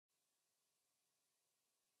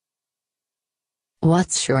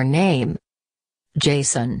What's your name?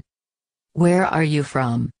 Jason. Where are you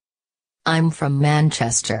from? I'm from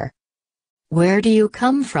Manchester. Where do you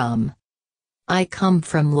come from? I come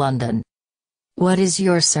from London. What is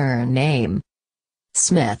your surname?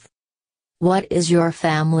 Smith. What is your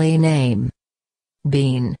family name?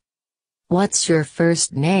 Bean. What's your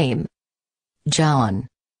first name? John.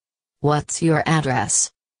 What's your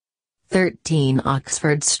address? 13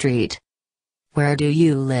 Oxford Street. Where do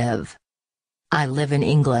you live? I live in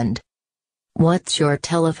England. What's your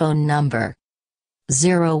telephone number?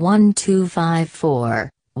 01254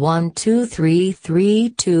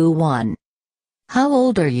 1233321. How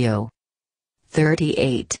old are you?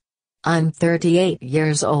 38. I'm 38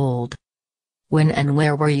 years old. When and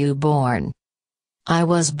where were you born? I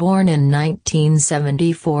was born in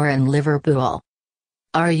 1974 in Liverpool.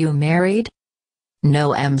 Are you married?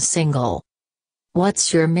 No, I'm single.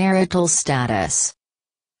 What's your marital status?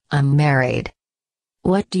 I'm married.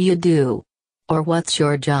 What do you do? Or what's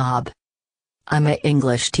your job? I'm an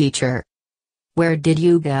English teacher. Where did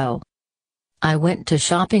you go? I went to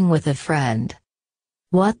shopping with a friend.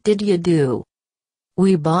 What did you do?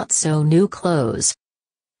 We bought some new clothes.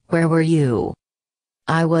 Where were you?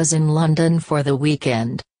 I was in London for the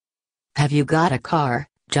weekend. Have you got a car,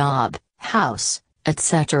 job, house,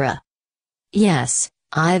 etc.? Yes,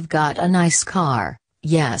 I've got a nice car.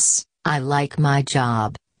 Yes, I like my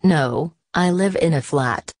job. No, I live in a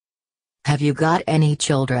flat. Have you got any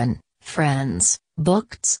children, friends,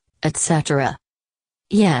 books, etc.?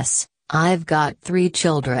 Yes, I've got 3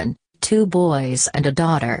 children, 2 boys and a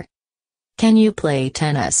daughter. Can you play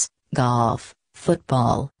tennis, golf,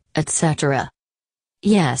 football, etc.?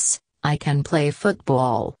 Yes, I can play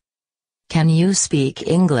football. Can you speak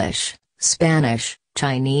English, Spanish,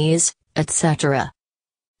 Chinese, etc.?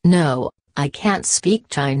 No, I can't speak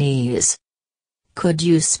Chinese. Could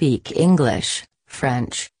you speak English,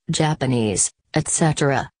 French, Japanese,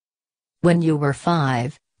 etc.? When you were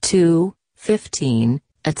 5, 2, 15,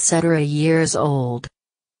 etc. years old?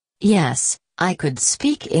 Yes, I could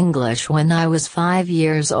speak English when I was 5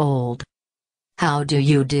 years old. How do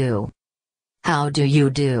you do? How do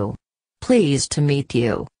you do? Pleased to meet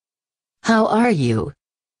you. How are you?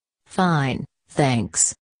 Fine,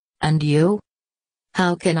 thanks. And you?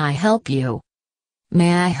 How can I help you?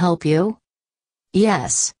 May I help you?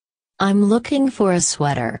 Yes. I'm looking for a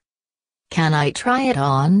sweater. Can I try it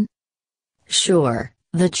on? Sure,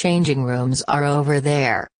 the changing rooms are over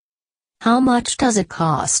there. How much does it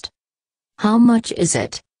cost? How much is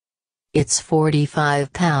it? It's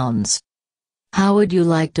 £45. How would you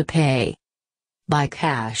like to pay? By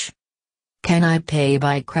cash. Can I pay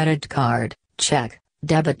by credit card, check,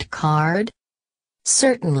 debit card?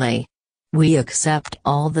 Certainly. We accept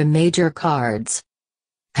all the major cards.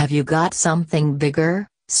 Have you got something bigger,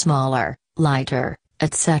 smaller, lighter,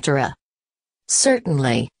 etc.?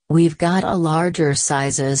 Certainly, we've got a larger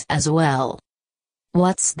sizes as well.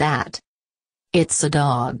 What's that? It's a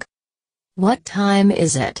dog. What time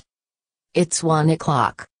is it? It's 1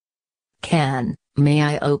 o'clock. May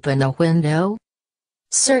I open a window?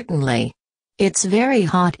 Certainly. It's very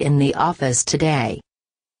hot in the office today.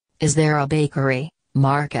 Is there a bakery,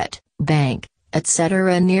 market, bank,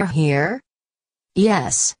 etc. near here?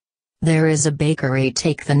 Yes. There is a bakery.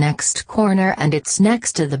 Take the next corner and it's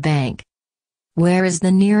next to the bank. Where is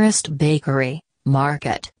the nearest bakery,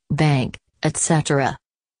 market, bank, etc.?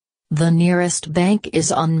 The nearest bank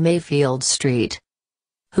is on Mayfield Street.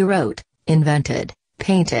 Who wrote, invented,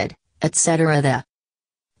 painted, etc.? The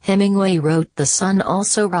Hemingway wrote The sun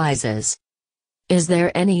also rises. Is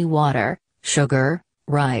there any water, sugar,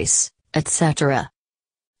 rice, etc.?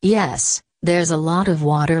 Yes, there's a lot of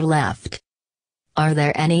water left. Are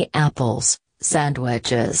there any apples,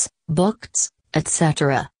 sandwiches, books,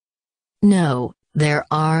 etc.? No, there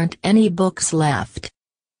aren't any books left.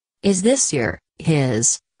 Is this your,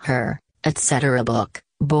 his, her, etc. book,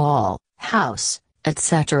 ball, house,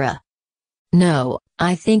 etc.? No,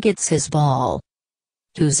 I think it's his ball.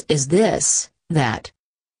 Whose is this, that?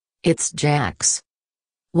 It's Jack's.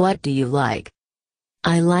 What do you like?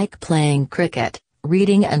 I like playing cricket,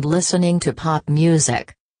 reading and listening to pop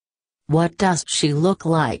music. What does she look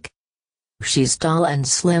like? She's tall and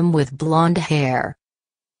slim with blonde hair.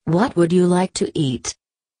 What would you like to eat?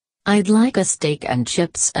 I'd like a steak and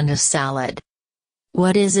chips and a salad.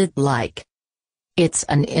 What is it like? It's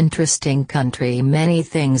an interesting country, many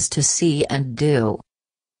things to see and do.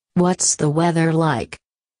 What's the weather like?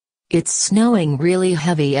 It's snowing really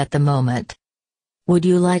heavy at the moment. Would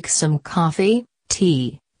you like some coffee,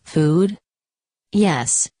 tea, food?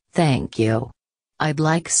 Yes, thank you. I'd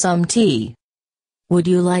like some tea. Would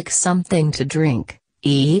you like something to drink,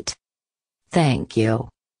 eat? Thank you.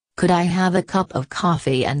 Could I have a cup of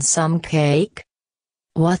coffee and some cake?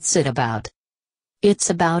 What's it about? It's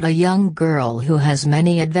about a young girl who has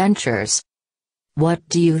many adventures. What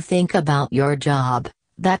do you think about your job,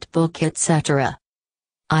 that book, etc.?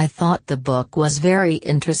 I thought the book was very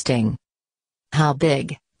interesting. How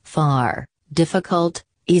big, far, difficult,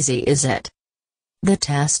 easy is it? The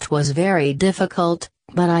test was very difficult,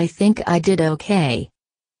 but I think I did okay.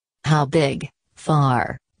 How big,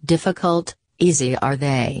 far, difficult, easy are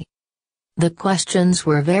they? The questions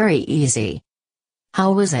were very easy.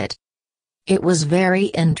 How was it? It was very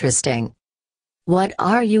interesting. What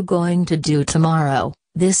are you going to do tomorrow,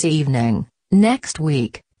 this evening, next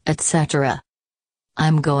week, etc.?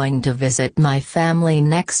 I'm going to visit my family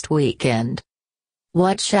next weekend.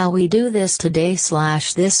 What shall we do this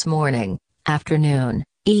today/this morning, afternoon,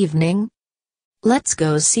 evening? Let's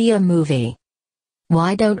go see a movie.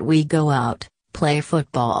 Why don't we go out, play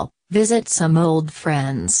football, visit some old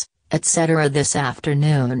friends, etc. this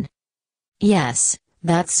afternoon? Yes,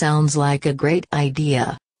 that sounds like a great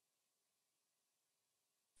idea.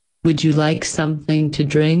 Would you like something to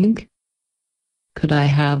drink? Could I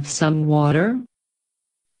have some water?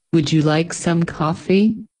 Would you like some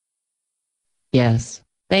coffee? Yes,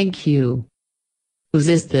 thank you. Whose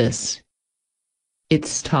is this?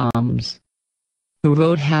 It's Tom's. Who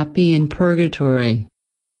wrote Happy in Purgatory?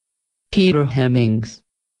 Peter Hemmings.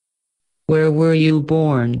 Where were you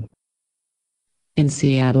born? In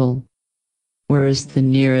Seattle. Where is the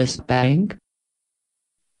nearest bank?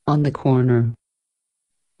 On the corner.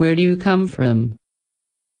 Where do you come from?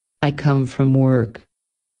 I come from work.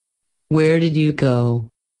 Where did you go?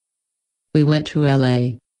 We went to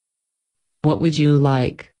LA. What would you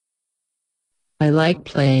like? I like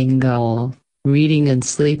playing golf, reading and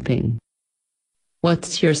sleeping.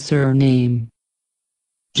 What's your surname?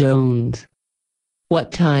 Jones.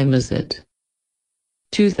 What time is it?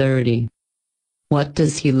 2:30. What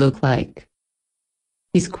does he look like?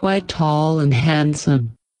 He's quite tall and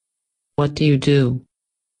handsome. What do you do?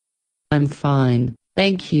 I'm fine,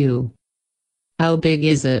 thank you. How big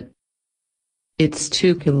is it? It's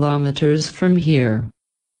 2 kilometers from here.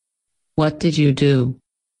 What did you do?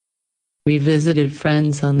 We visited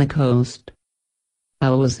friends on the coast.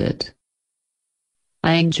 How was it?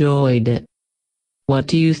 I enjoyed it. What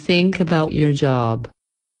do you think about your job?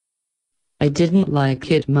 I didn't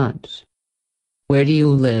like it much. Where do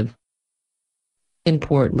you live? In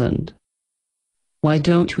Portland. Why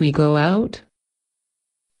don't we go out?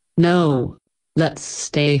 No, let's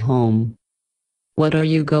stay home. What are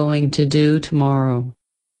you going to do tomorrow?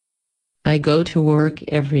 I go to work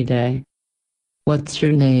every day. What's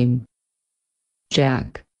your name?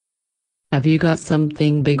 Jack. Have you got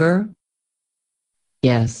something bigger?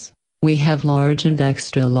 Yes, we have large and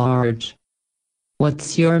extra large.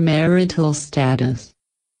 What's your marital status?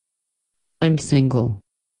 I'm single.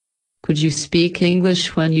 Could you speak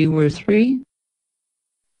English when you were 3?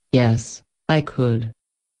 Yes, I could.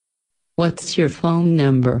 What's your phone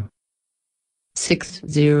number?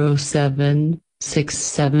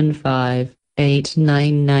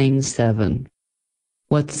 607-675-8997.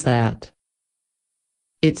 What's that?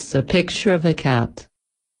 It's a picture of a cat.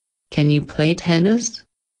 Can you play tennis?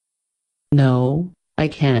 No, I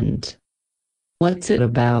can't. What's it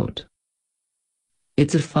about?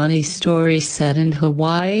 It's a funny story set in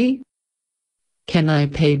Hawaii. Can I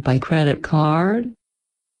pay by credit card?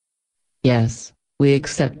 Yes, we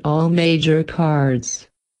accept all major cards.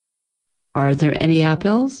 Are there any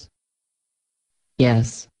apples?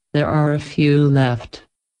 Yes, there are a few left.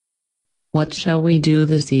 What shall we do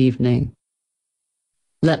this evening?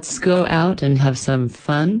 Let's go out and have some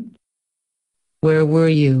fun. Where were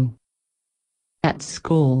you? At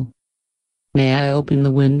school. May I open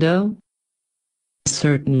the window?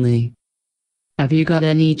 Certainly. Have you got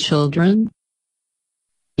any children?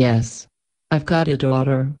 Yes, I've got a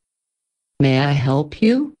daughter. May I help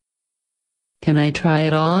you? Can I try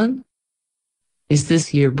it on? Is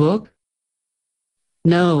this your book?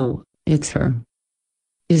 No, it's her.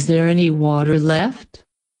 Is there any water left?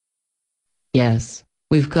 Yes,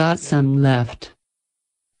 we've got some left.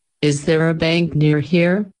 Is there a bank near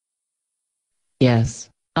here? Yes,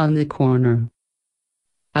 on the corner.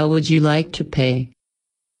 How would you like to pay?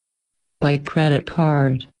 By credit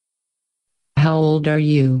card. How old are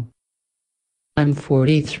you? I'm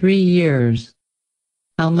 43 years.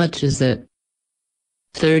 How much is it?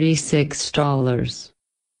 $36.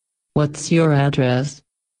 What's your address?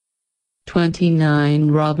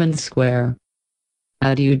 29 Robin Square.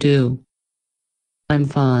 How do you do? I'm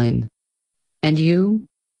fine. And you?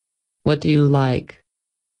 What do you like?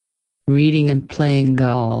 Reading and playing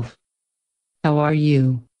golf. How are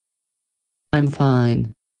you? I'm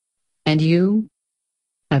fine. And you?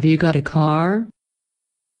 Have you got a car?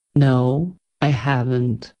 No, I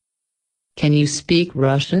haven't. Can you speak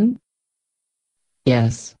Russian?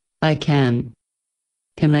 Yes, I can.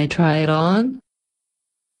 Can I try it on?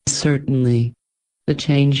 Certainly. The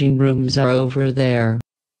changing rooms are over there.